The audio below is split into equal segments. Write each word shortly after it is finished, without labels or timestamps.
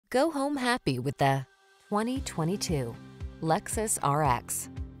Go home happy with the 2022 Lexus RX.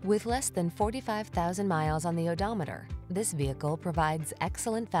 With less than 45,000 miles on the odometer, this vehicle provides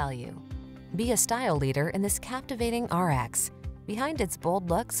excellent value. Be a style leader in this captivating RX. Behind its bold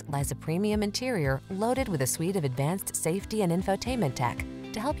looks lies a premium interior loaded with a suite of advanced safety and infotainment tech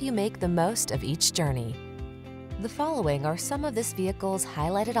to help you make the most of each journey. The following are some of this vehicle's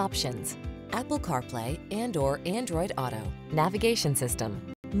highlighted options: Apple CarPlay and/or Android Auto, navigation system,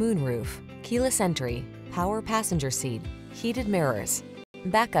 moonroof, keyless entry, power passenger seat, heated mirrors,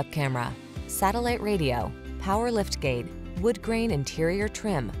 backup camera, satellite radio, power liftgate, Woodgrain Interior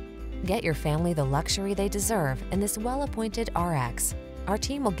Trim. Get your family the luxury they deserve in this well-appointed RX. Our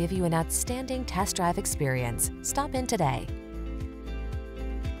team will give you an outstanding test drive experience. Stop in today.